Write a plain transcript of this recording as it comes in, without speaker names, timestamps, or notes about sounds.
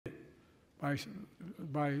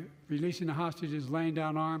by releasing the hostages, laying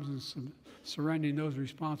down arms, and surrendering those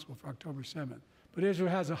responsible for October 7th. But Israel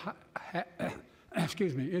has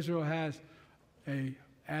Israel has a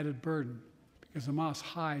added burden because Hamas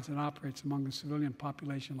hides and operates among the civilian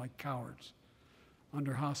population like cowards,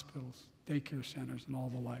 under hospitals, daycare centers, and all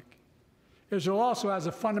the like. Israel also has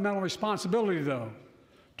a fundamental responsibility, though,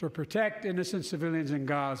 to protect innocent civilians in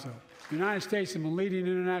Gaza. The United States has been leading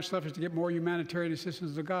international efforts to get more humanitarian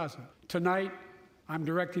assistance to Gaza. Tonight, I'm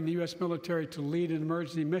directing the U.S. military to lead an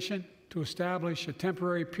emergency mission to establish a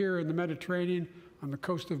temporary pier in the Mediterranean on the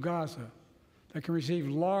coast of Gaza that can receive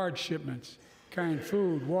large shipments carrying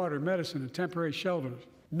food, water, medicine, and temporary shelters.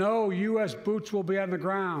 No U.S. boots will be on the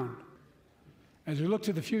ground. As we look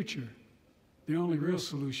to the future, the only real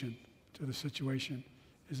solution to the situation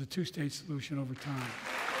is a two-state solution over time.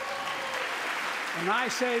 And I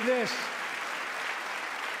say this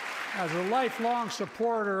as a lifelong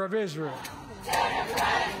supporter of Israel.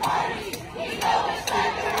 Democratic Party, we know it's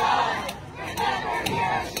time to run. Remember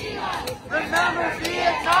Hiroshima. Remember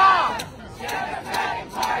Vietnam. Democratic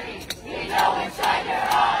Party, we know it's time to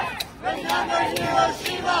run. Remember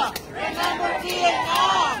Hiroshima. Remember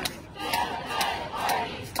Vietnam. Democratic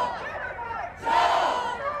Party.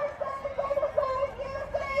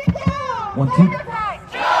 One, two.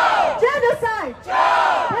 Genocide!